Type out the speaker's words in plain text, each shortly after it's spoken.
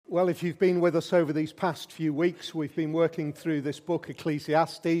Well, if you've been with us over these past few weeks, we've been working through this book,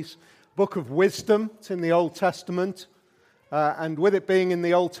 Ecclesiastes, book of wisdom. It's in the Old Testament. And with it being in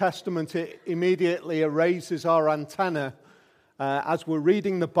the Old Testament, it immediately raises our antenna as we're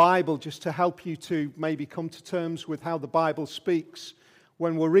reading the Bible, just to help you to maybe come to terms with how the Bible speaks.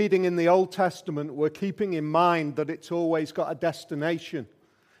 When we're reading in the Old Testament, we're keeping in mind that it's always got a destination.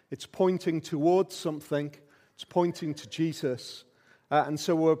 It's pointing towards something. It's pointing to Jesus. And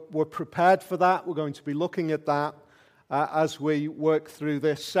so we're prepared for that. We're going to be looking at that as we work through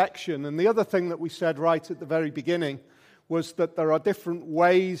this section. And the other thing that we said right at the very beginning was that there are different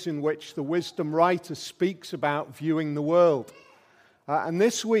ways in which the wisdom writer speaks about viewing the world. And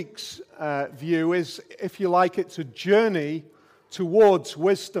this week's view is, if you like, it's a journey towards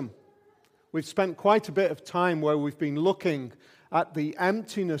wisdom. We've spent quite a bit of time where we've been looking at the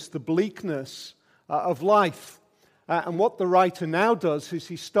emptiness, the bleakness of life. And what the writer now does is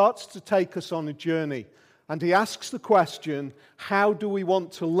he starts to take us on a journey. And he asks the question, how do we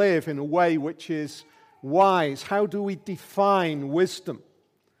want to live in a way which is wise? How do we define wisdom?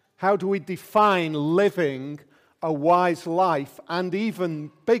 How do we define living a wise life? And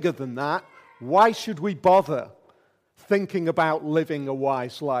even bigger than that, why should we bother thinking about living a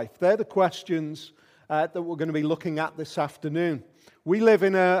wise life? They're the questions that we're going to be looking at this afternoon. We live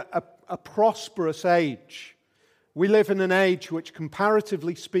in a prosperous age. We live in an age which,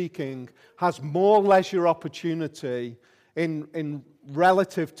 comparatively speaking, has more leisure opportunity in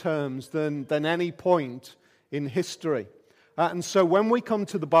relative terms than any point in history. And so when we come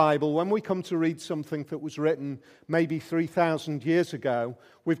to the Bible, when we come to read something that was written maybe 3,000 years ago,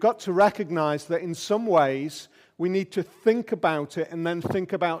 we've got to recognize that in some ways we need to think about it and then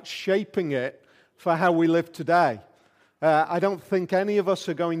think about shaping it for how we live today. I don't think any of us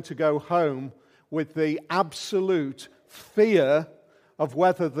are going to go home with the absolute fear of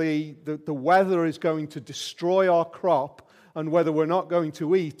whether the weather is going to destroy our crop and whether we're not going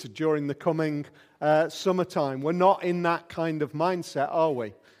to eat during the coming summertime. We're not in that kind of mindset, are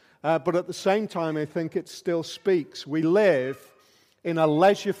we? But at the same time, I think it still speaks. We live in a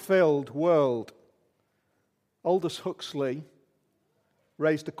leisure-filled world. Aldous Huxley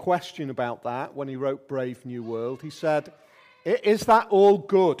raised a question about that when he wrote Brave New World. He said, is that all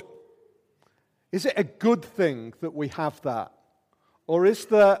good? Is it a good thing that we have that? Or is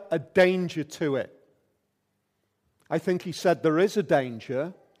there a danger to it? I think he said there is a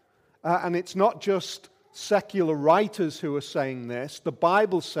danger, and it's not just secular writers who are saying this. The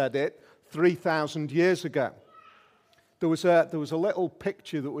Bible said it 3,000 years ago. There was a little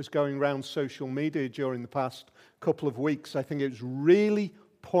picture that was going around social media during the past couple of weeks. I think it was really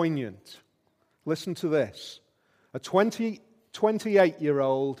poignant. Listen to this. A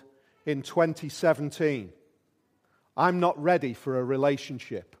 28-year-old in 2017. I'm not ready for a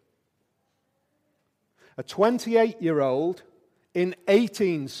relationship. A 28-year-old in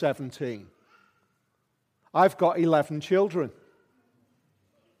 1817. I've got 11 children.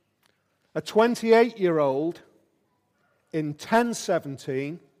 A 28-year-old in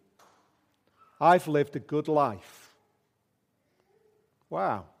 1017. I've lived a good life.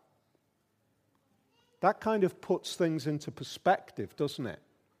 Wow. That kind of puts things into perspective, doesn't it?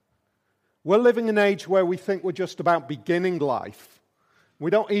 We're living in an age where we think we're just about beginning life.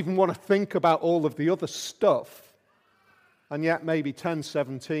 We don't even want to think about all of the other stuff. And yet maybe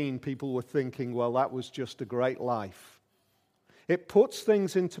 1017 people were thinking, well, that was just a great life. It puts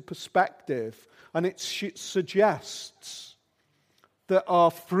things into perspective, and it suggests that our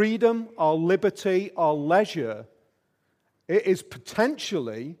freedom, our liberty, our leisure, it is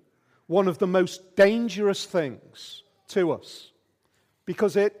potentially one of the most dangerous things to us.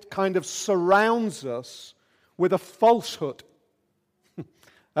 Because it kind of surrounds us with a falsehood.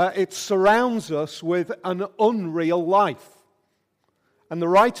 It surrounds us with an unreal life. And the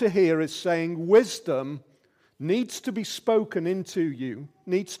writer here is saying wisdom needs to be spoken into you,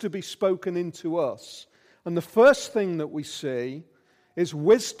 needs to be spoken into us. And the first thing that we see is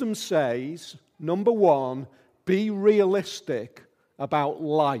wisdom says, number one, be realistic about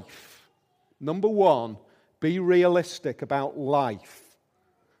life. Number one, be realistic about life.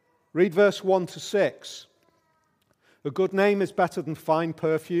 Read verse 1 to 6. A good name is better than fine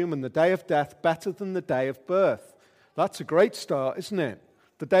perfume, and the day of death better than the day of birth. That's a great start, isn't it?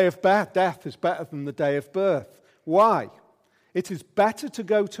 The day of death is better than the day of birth. Why? It is better to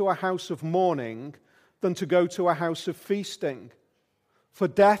go to a house of mourning than to go to a house of feasting. For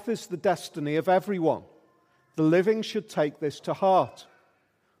death is the destiny of everyone. The living should take this to heart.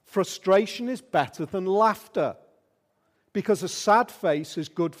 Frustration is better than laughter, because a sad face is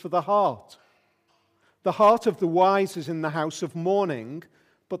good for the heart. The heart of the wise is in the house of mourning,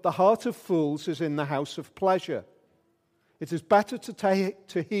 but the heart of fools is in the house of pleasure. It is better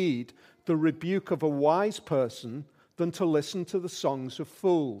to heed the rebuke of a wise person than to listen to the songs of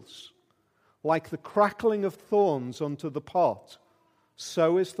fools. Like the crackling of thorns under the pot,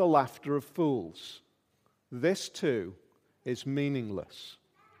 so is the laughter of fools. This too is meaningless.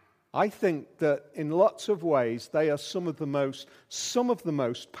 I think that in lots of ways they are some of the most,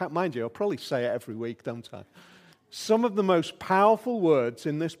 mind you, I'll probably say it every week, don't I? Some of the most powerful words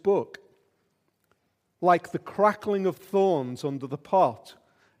in this book. Like the crackling of thorns under the pot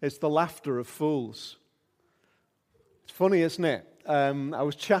is the laughter of fools. It's funny, isn't it? I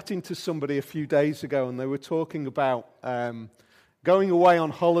was chatting to somebody a few days ago and they were talking about going away on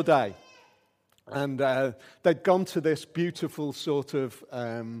holiday. And they'd gone to this beautiful sort of,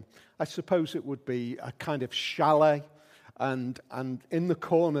 I suppose it would be a kind of chalet. And in the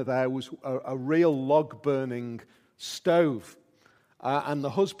corner there was a real log-burning stove. And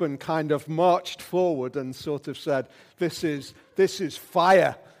the husband kind of marched forward and sort of said, this is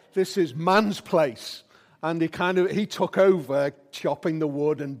fire. This is man's place. And he took over chopping the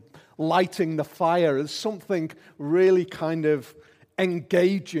wood and lighting the fire. There's something really kind of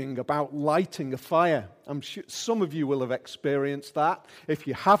engaging about lighting a fire. I'm sure some of you will have experienced that. If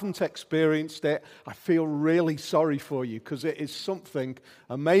you haven't experienced it, I feel really sorry for you because it is something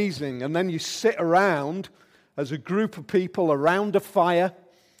amazing. And then you sit around as a group of people around a fire,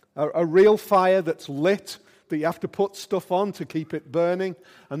 a real fire that's lit, that you have to put stuff on to keep it burning.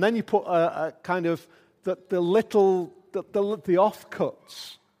 And then you put a kind of the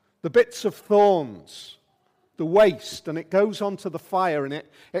offcuts, the bits of thorns, the waste, and it goes onto the fire and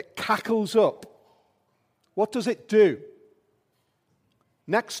it cackles up. What does it do?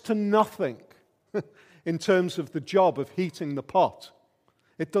 Next to nothing in terms of the job of heating the pot.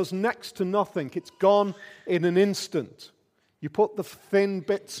 It does next to nothing. It's gone in an instant. You put the thin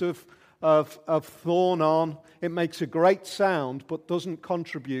bits of thorn on, it makes a great sound but doesn't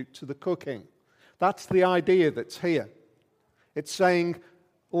contribute to the cooking. That's the idea that's here. It's saying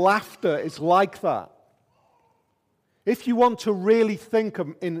laughter is like that. If you want to really think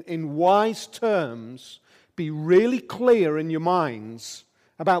in wise terms, be really clear in your minds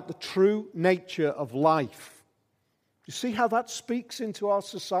about the true nature of life. You see how that speaks into our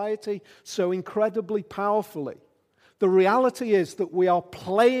society so incredibly powerfully? The reality is that we are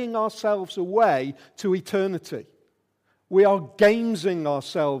playing ourselves away to eternity. We are gamesing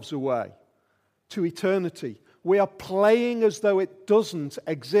ourselves away to eternity. We are playing as though it doesn't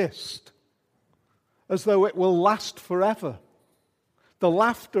exist, as though it will last forever. The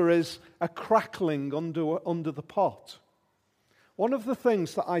laughter is a crackling under the pot. One of the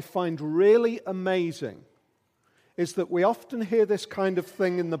things that I find really amazing is that we often hear this kind of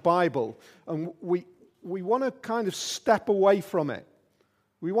thing in the Bible, and we want to kind of step away from it.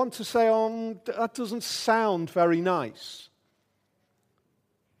 We want to say, oh, that doesn't sound very nice.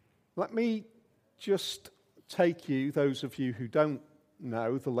 Let me just take you, those of you who don't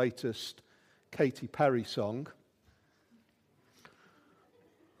know the latest Katy Perry song,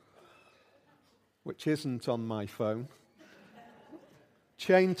 which isn't on my phone,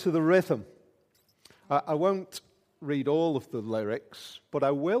 Chained to the Rhythm. I won't read all of the lyrics, but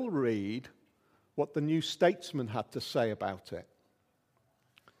I will read what the New Statesman had to say about it.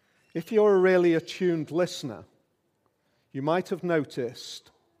 If you're a really attuned listener, you might have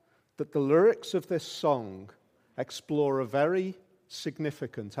noticed that the lyrics of this song explore a very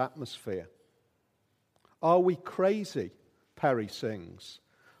significant atmosphere. Are we crazy, Perry sings,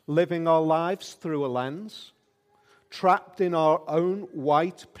 living our lives through a lens, trapped in our own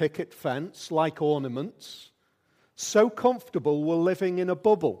white picket fence like ornaments, so comfortable we're living in a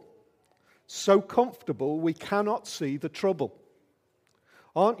bubble, so comfortable we cannot see the trouble?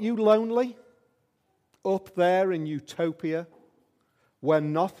 Aren't you lonely up there in utopia where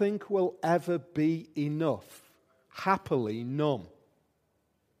nothing will ever be enough, happily numb?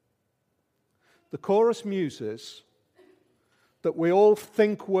 The chorus muses that we all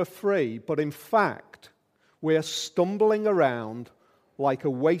think we're free, but in fact, we're stumbling around like a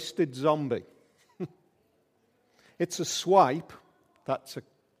wasted zombie. It's a swipe. That's a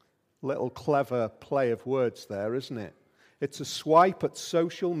little clever play of words there, isn't it? It's a swipe at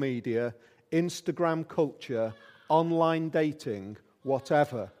social media, Instagram culture, online dating,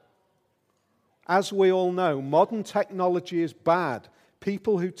 whatever. As we all know, modern technology is bad.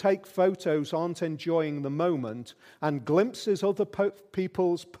 People who take photos aren't enjoying the moment, and glimpses of other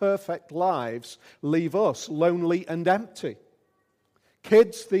people's perfect lives leave us lonely and empty.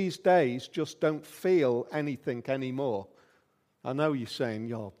 Kids these days just don't feel anything anymore. I know you're saying,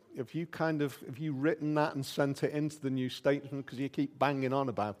 have you written that and sent it into the New Statesman because you keep banging on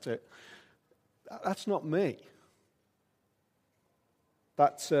about it? That's not me.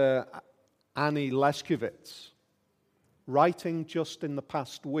 That's Annie Leshkovitz, writing just in the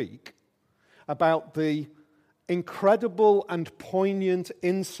past week about the incredible and poignant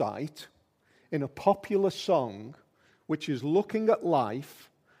insight in a popular song which is looking at life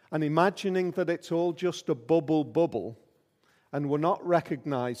and imagining that it's all just a bubble, and we're not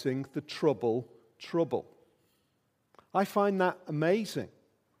recognizing the trouble. I find that amazing.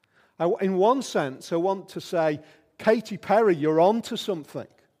 In one sense, I want to say, Katy Perry, you're on to something,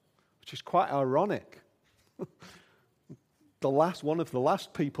 which is quite ironic. One of the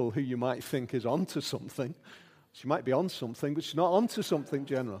last people who you might think is onto something. She might be on something, but she's not onto something,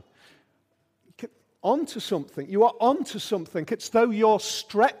 generally. Onto something. You are onto something. It's though you're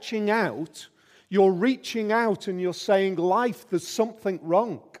stretching out, you're reaching out, and you're saying, life, there's something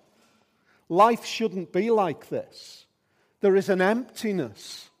wrong. Life shouldn't be like this. There is an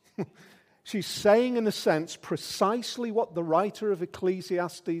emptiness. She's saying, in a sense, precisely what the writer of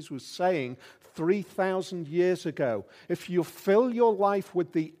Ecclesiastes was saying 3,000 years ago. If you fill your life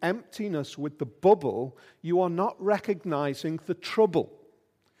with the emptiness, with the bubble, you are not recognizing the trouble.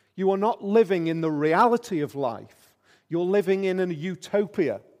 You are not living in the reality of life. You're living in a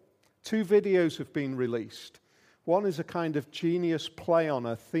utopia. 2 videos have been released. One is a kind of genius play on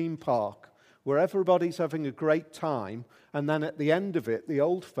a theme park where everybody's having a great time, and then at the end of it, the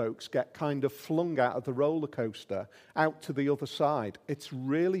old folks get kind of flung out of the roller coaster out to the other side. It's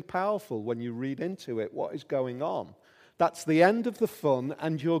really powerful when you read into it what is going on. That's the end of the fun,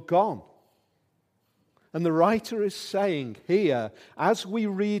 and you're gone. And the writer is saying here, as we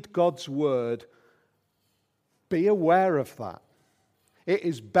read God's word, be aware of that. It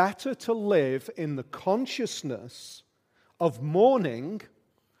is better to live in the consciousness of mourning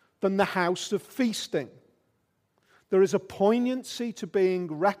than the house of feasting. There is a poignancy to being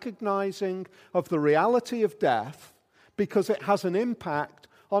recognizing of the reality of death because it has an impact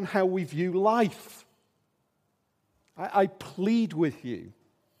on how we view life. I plead with you,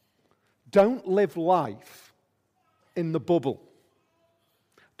 don't live life in the bubble.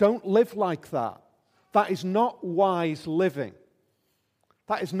 Don't live like that. That is not wise living.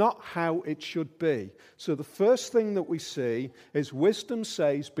 That is not how it should be. So the first thing that we see is wisdom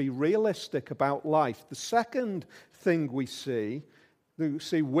says be realistic about life. The second thing we see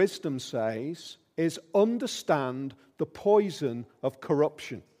wisdom says is understand the poison of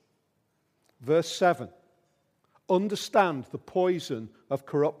corruption. Verse 7. Understand the poison of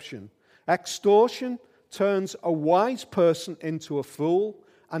corruption. Extortion turns a wise person into a fool,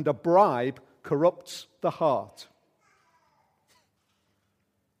 and a bribe corrupts the heart.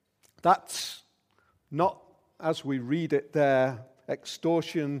 That's not, as we read it there,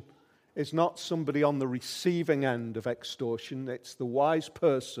 extortion is not somebody on the receiving end of extortion. It's the wise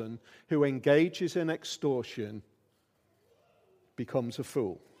person who engages in extortion becomes a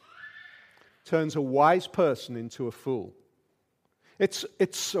fool. Turns a wise person into a fool. It's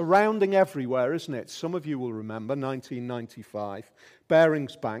surrounding everywhere, isn't it? Some of you will remember 1995,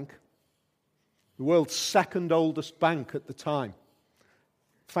 Barings Bank, the world's second oldest bank at the time,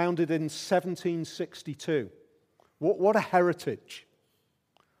 founded in 1762. What a heritage.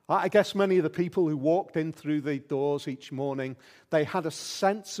 I guess many of the people who walked in through the doors each morning, they had a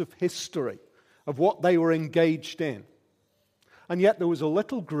sense of history of what they were engaged in. And yet there was a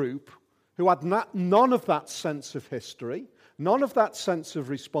little group who had none of that sense of history, none of that sense of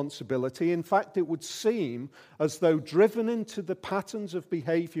responsibility. In fact, it would seem as though driven into the patterns of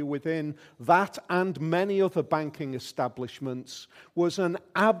behavior within that and many other banking establishments was an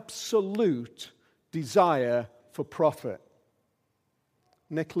absolute desire for profit.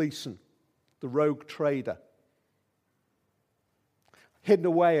 Nick Leeson, the rogue trader, hid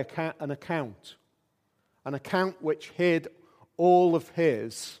away an account which hid all of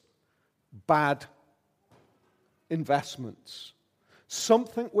his bad investments,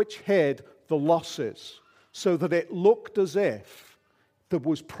 something which hid the losses so that it looked as if there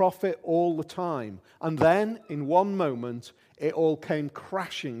was profit all the time. And then, in one moment, it all came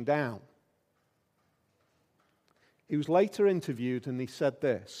crashing down. He was later interviewed and he said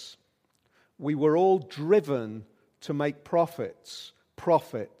this: "We were all driven to make profits,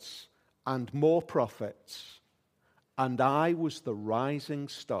 and more profits, and I was the rising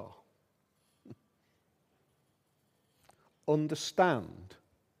star." Understand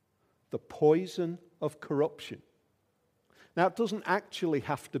the poison of corruption. Now, it doesn't actually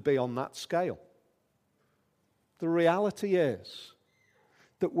have to be on that scale. The reality is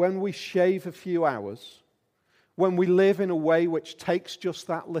that when we shave a few hours, when we live in a way which takes just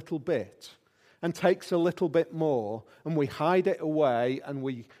that little bit and takes a little bit more, and we hide it away, and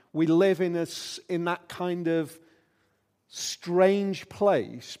we live in that kind of strange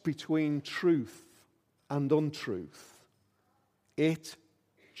place between truth and untruth, it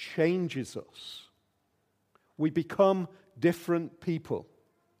changes us. We become different people.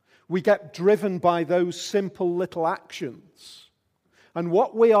 We get driven by those simple little actions. And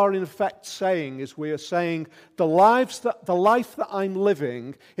what we are in effect saying is we are saying the life that I'm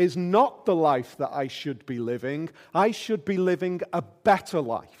living is not the life that I should be living. I should be living a better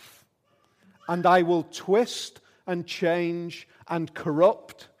life. And I will twist and change and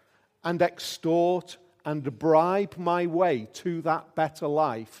corrupt and extort and bribe my way to that better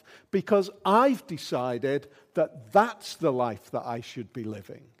life because I've decided that that's the life that I should be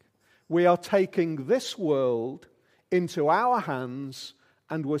living. We are taking this world into our hands,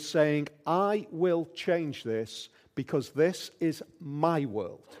 and we're saying, I will change this because this is my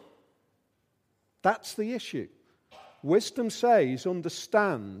world. That's the issue. Wisdom says,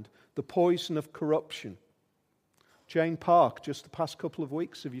 understand the poison of corruption. Jane Park, just the past couple of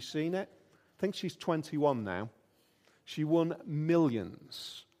weeks, have you seen it? I think she's 21 now. She won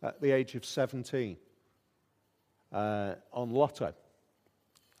millions at the age of 17 on Lotto.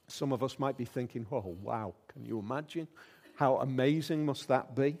 Some of us might be thinking, oh, wow, can you imagine? How amazing must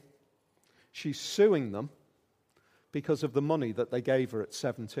that be? She's suing them because of the money that they gave her at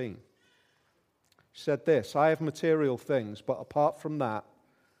 17. She said this, I have material things, but apart from that,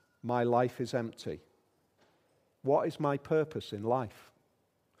 my life is empty. What is my purpose in life?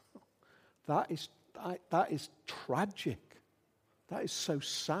 That is tragic. That is so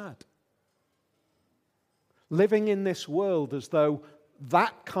sad. Living in this world as though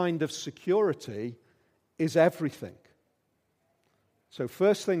that kind of security is everything. So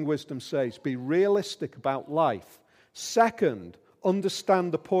first thing wisdom says, be realistic about life. Second,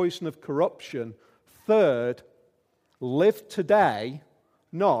 understand the poison of corruption. Third, live today,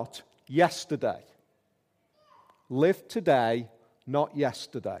 not yesterday. Live today, not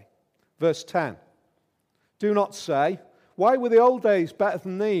yesterday. Verse 10. Do not say, why were the old days better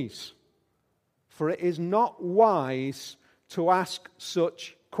than these? For it is not wise to ask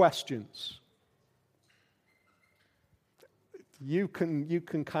such questions. You can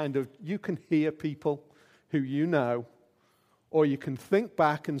hear people who you know, or you can think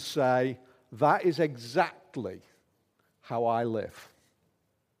back and say, that is exactly how I live.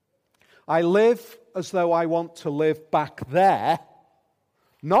 I live as though I want to live back there,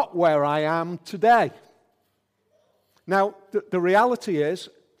 not where I am today. Now, the reality is,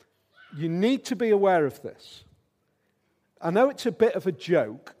 you need to be aware of this. I know it's a bit of a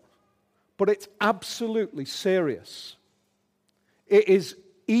joke, but it's absolutely serious. It is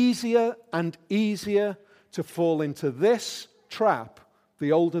easier and easier to fall into this trap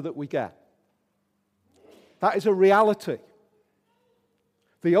the older that we get. That is a reality.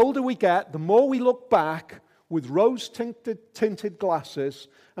 The older we get, the more we look back with rose-tinted glasses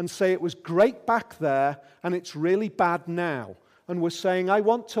and say it was great back there and it's really bad now. And we're saying, I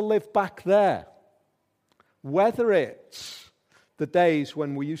want to live back there. Whether it's the days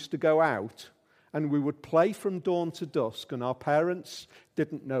when we used to go out and we would play from dawn to dusk and our parents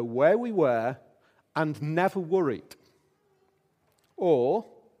didn't know where we were and never worried. Or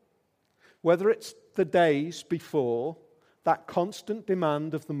whether it's the days before that constant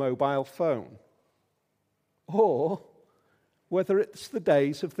demand of the mobile phone. Or whether it's the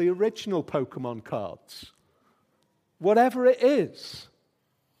days of the original Pokemon cards. Whatever it is,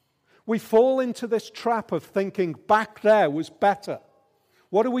 we fall into this trap of thinking back there was better.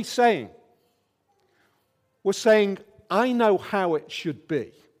 What are we saying? We're saying, I know how it should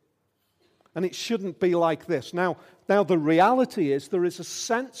be. And it shouldn't be like this. Now the reality is there is a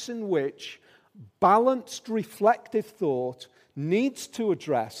sense in which balanced, reflective thought needs to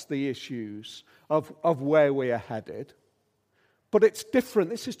address the issues of where we are headed. But it's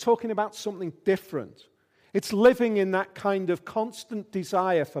different. This is talking about something different. It's living in that kind of constant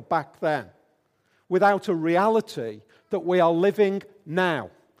desire for back then, without a reality that we are living now.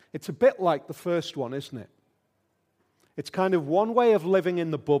 It's a bit like the first one, isn't it? It's kind of one way of living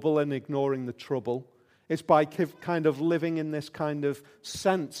in the bubble and ignoring the trouble. It's by kind of living in this kind of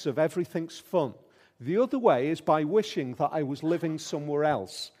sense of everything's fun. The other way is by wishing that I was living somewhere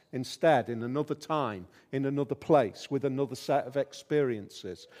else instead, in another time, in another place, with another set of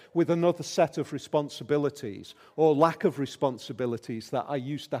experiences, with another set of responsibilities, or lack of responsibilities that I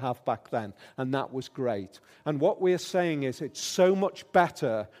used to have back then, and that was great. And what we're saying is it's so much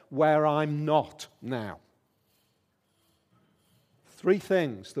better where I'm not now. Three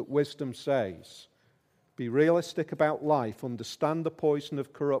things that wisdom says Be realistic about life, understand the poison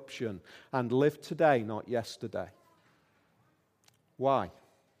of corruption, and live today, not yesterday. Why?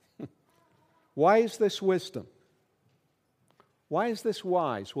 Why is this wisdom? Why is this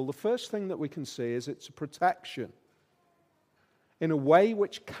wise? Well, the first thing that we can see is it's a protection in a way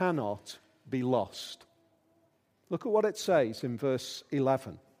which cannot be lost. Look at what it says in verse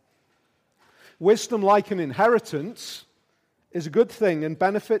 11. Wisdom, like an inheritance, is a good thing and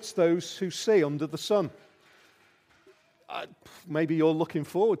benefits those who see under the sun. Maybe you're looking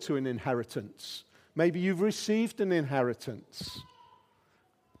forward to an inheritance. Maybe you've received an inheritance.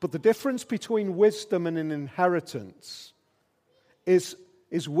 But the difference between wisdom and an inheritance is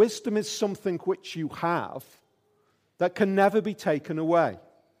wisdom is something which you have that can never be taken away.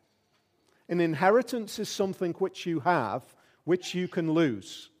 An inheritance is something which you have, which you can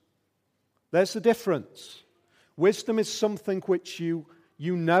lose. There's the difference. Wisdom is something which you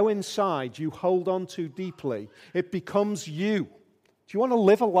know inside, you hold on to deeply. It becomes you. Do you want to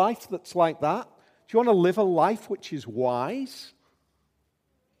live a life that's like that? Do you want to live a life which is wise?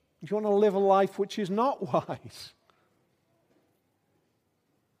 Do you want to live a life which is not wise?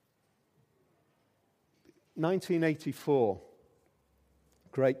 1984,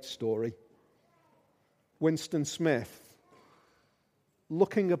 great story. Winston Smith,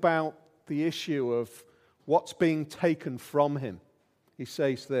 looking about the issue of what's being taken from him, he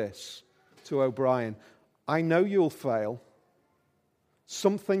says this to O'Brien: I know you'll fail.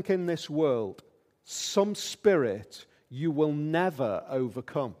 Something in this world, some spirit you will never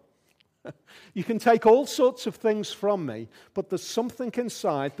overcome. You can take all sorts of things from me, but there's something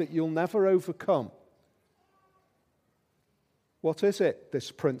inside that you'll never overcome. What is it,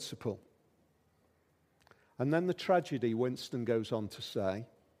 this principle? And then the tragedy, Winston goes on to say,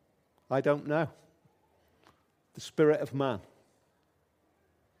 I don't know. The spirit of man.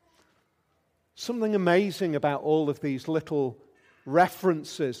 Something amazing about all of these little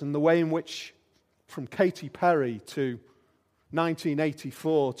references and the way in which, from Katy Perry to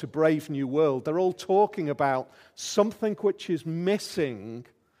 1984 to Brave New World, they're all talking about something which is missing,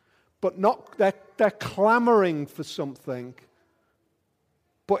 but not, they're clamoring for something.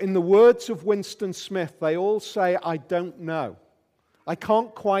 But in the words of Winston Smith, they all say, I don't know. I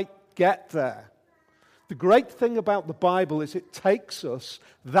can't quite get there. The great thing about the Bible is it takes us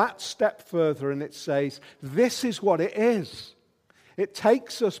that step further and it says, this is what it is. It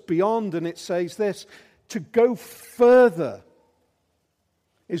takes us beyond and it says this, to go further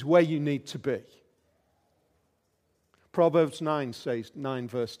is where you need to be. Proverbs 9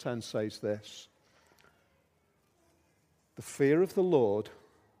 verse 10 says this: the fear of the Lord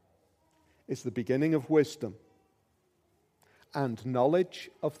is the beginning of wisdom, and knowledge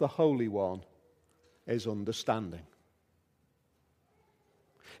of the Holy One is understanding.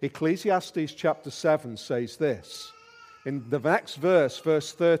 Ecclesiastes chapter 7 says this. In the next verse,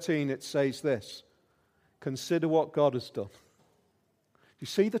 verse 13, it says this: consider what God has done. You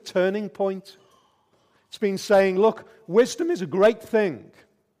see the turning point? It's been saying, look, wisdom is a great thing.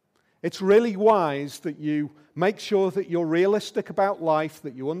 It's really wise that you make sure that you're realistic about life,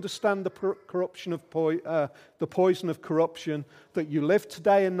 that you understand the corruption of the poison of corruption, that you live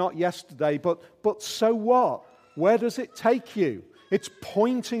today and not yesterday. But so what? Where does it take you? It's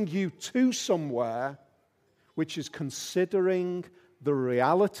pointing you to somewhere which is considering the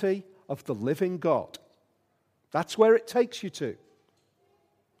reality of the living God. That's where it takes you to. It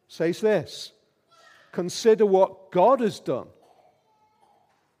says this: consider what God has done.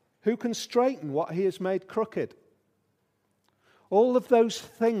 Who can straighten what he has made crooked? All of those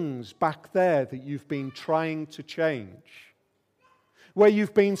things back there that you've been trying to change, where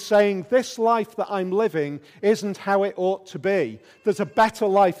you've been saying, this life that I'm living isn't how it ought to be. There's a better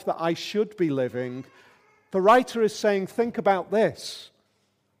life that I should be living. The writer is saying, think about this.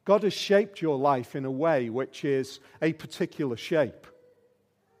 God has shaped your life in a way which is a particular shape.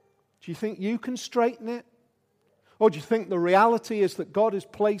 Do you think you can straighten it? Or do you think the reality is that God is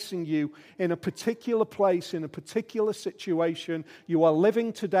placing you in a particular place, in a particular situation? You are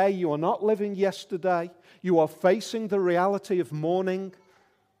living today, you are not living yesterday. You are facing the reality of mourning.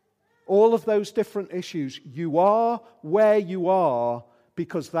 All of those different issues. You are where you are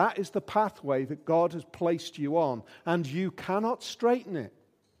because that is the pathway that God has placed you on. And you cannot straighten it.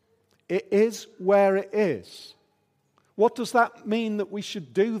 It is where it is. What does that mean that we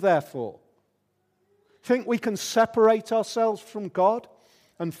should do, therefore? Think we can separate ourselves from God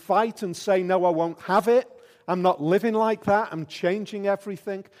and fight and say, no, I won't have it. I'm not living like that. I'm changing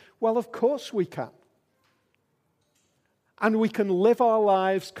everything. Well, of course we can. And we can live our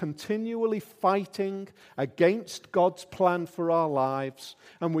lives continually fighting against God's plan for our lives.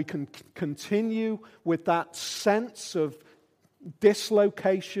 And we can continue with that sense of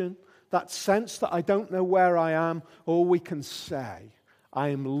dislocation, that sense that I don't know where I am. Or we can say, I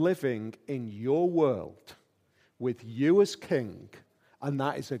am living in your world with you as king. And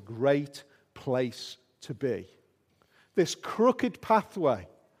that is a great place to be. This crooked pathway,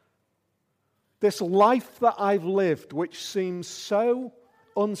 this life that I've lived, which seems so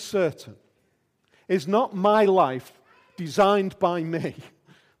uncertain, is not my life designed by me,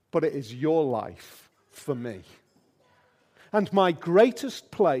 but it is your life for me. And my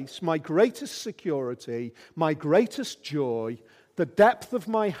greatest place, my greatest security, my greatest joy, the depth of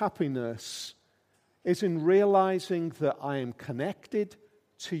my happiness is in realizing that I am connected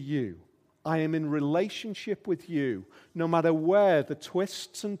to you. I am in relationship with you, no matter where the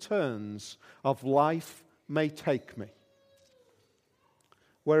twists and turns of life may take me.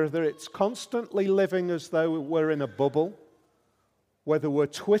 Whether it's constantly living as though we're in a bubble, whether we're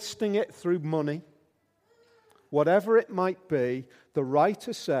twisting it through money, whatever it might be, the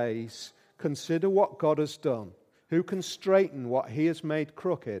writer says, consider what God has done. Who can straighten what he has made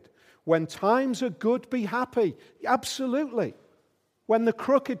crooked? When times are good, be happy. Absolutely. When the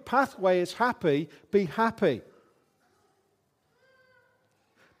crooked pathway is happy, be happy.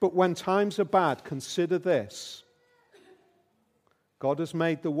 But when times are bad, consider this. God has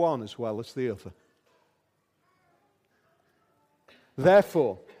made the one as well as the other.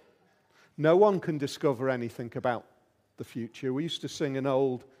 Therefore, no one can discover anything about the future. We used to sing an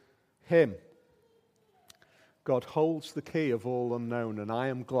old hymn. God holds the key of all unknown, and I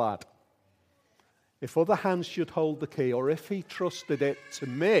am glad. If other hands should hold the key, or if he trusted it to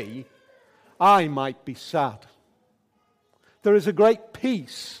me, I might be sad. There is a great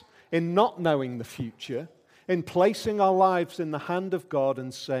peace in not knowing the future, in placing our lives in the hand of God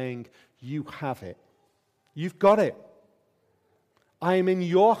and saying, you have it. You've got it. I am in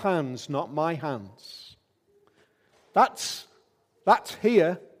your hands, not my hands. That's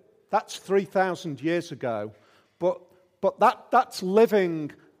here. That's 3,000 years ago. But that's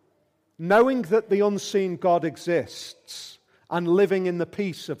living, knowing that the unseen God exists and living in the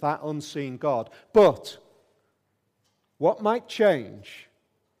peace of that unseen God. But what might change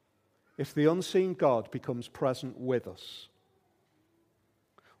if the unseen God becomes present with us?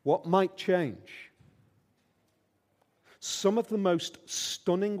 What might change? Some of the most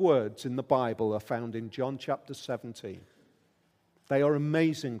stunning words in the Bible are found in John chapter 17. They are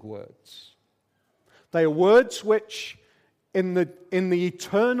amazing words. They are words which, in the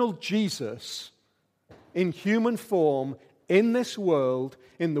eternal Jesus, in human form, in this world,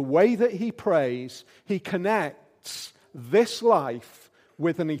 in the way that he prays, he connects this life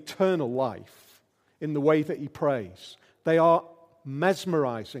with an eternal life in the way that he prays. They are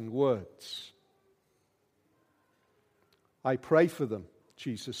mesmerizing words. I pray for them,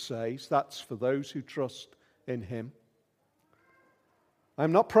 Jesus says. That's for those who trust in him.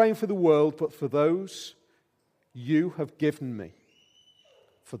 I'm not praying for the world, but for those you have given me,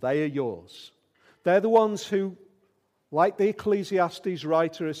 for they are yours. They're the ones who, like the Ecclesiastes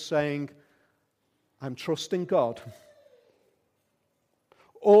writer is saying, I'm trusting God.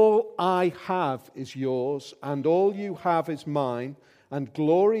 All I have is yours, and all you have is mine, and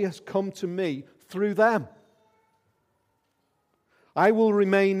glory has come to me through them. I will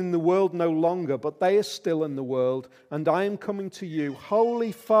remain in the world no longer, but they are still in the world, and I am coming to you.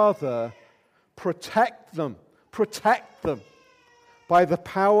 Holy Father, protect them by the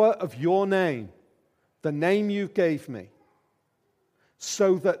power of your name, the name you gave me,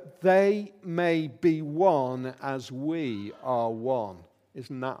 so that they may be one as we are one.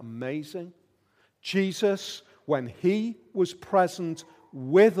 Isn't that amazing? Jesus, when he was present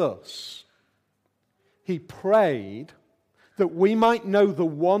with us, he prayed that we might know the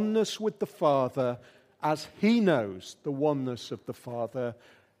oneness with the Father as he knows the oneness of the Father.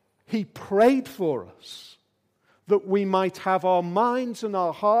 He prayed for us that we might have our minds and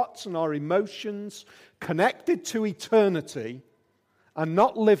our hearts and our emotions connected to eternity and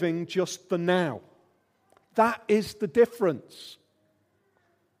not living just the now. That is the difference.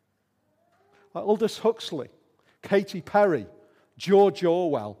 Aldous Huxley, Katy Perry, George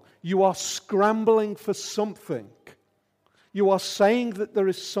Orwell, you are scrambling for something. You are saying that there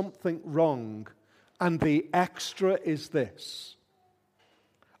is something wrong, and the extra is this: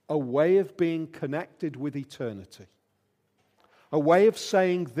 a way of being connected with eternity. A way of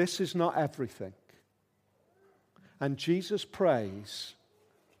saying this is not everything. And Jesus prays,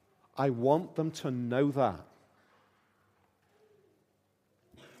 I want them to know that.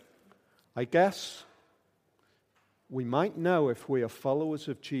 I guess we might know if we are followers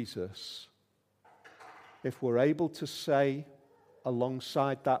of Jesus, if we're able to say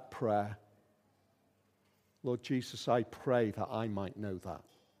alongside that prayer, Lord Jesus, I pray that I might know that.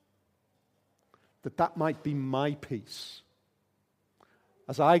 That might be my peace.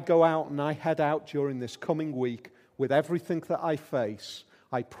 As I go out and I head out during this coming week with everything that I face,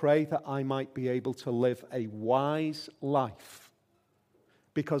 I pray that I might be able to live a wise life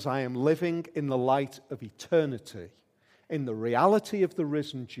because I am living in the light of eternity, in the reality of the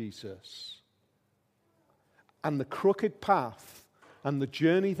risen Jesus. And the crooked path and the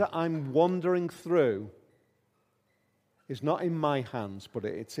journey that I'm wandering through is not in my hands, but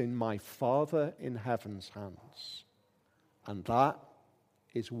it's in my Father in heaven's hands. And that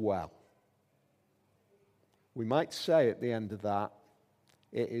is well. We might say at the end of that,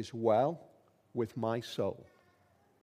 it is well with my soul.